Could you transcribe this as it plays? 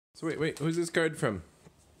So wait, who's this card from?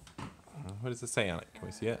 What does it say on it? Can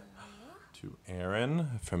we see it? To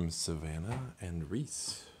Aaron from Savannah and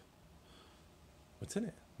Reece. What's in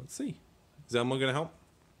it? Let's see. Is Elmo gonna help?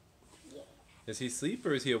 Yeah. Is he asleep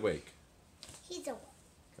or is he awake? He's awake.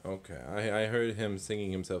 Okay, I heard him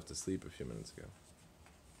singing himself to sleep a few minutes ago.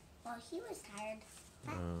 Well, he was tired.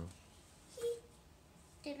 But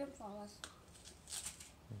he didn't fall asleep.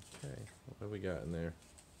 Okay, what do we got in there?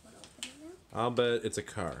 Wanna open it now? I'll bet it's a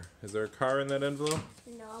car. Is there a car in that envelope?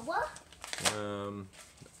 No.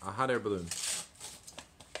 A hot air balloon.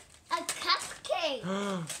 A cupcake.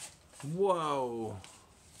 Whoa.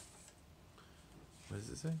 What does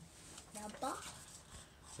it say? Number.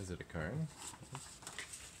 Is it a car?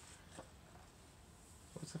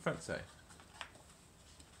 What's the front say?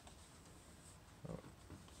 Oh.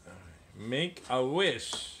 Make a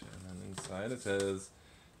wish. And then inside it says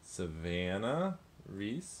Savannah,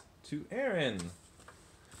 Reece to Aaron.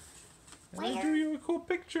 And I drew you a cool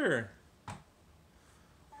picture.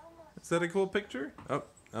 Is that a cool picture? Oh,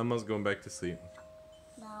 Elmo's going back to sleep.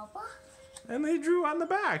 Number. And they drew on the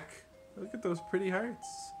back. Look at those pretty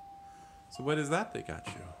hearts. So what is that they got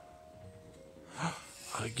you?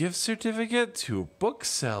 A gift certificate to a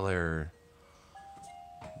bookseller.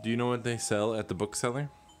 Do you know what they sell at the bookseller?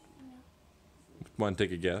 No. Want to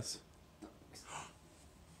take a guess?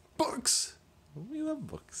 Books! We love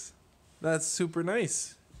books. That's super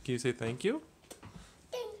nice. Can you say thank you?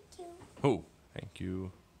 Thank you. Oh, thank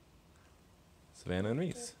you. Savannah and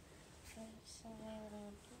Reece.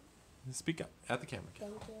 Speak up at the camera.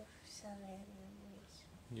 Thank you, Savannah and Reece.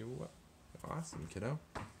 You're awesome, kiddo.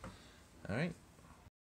 All right.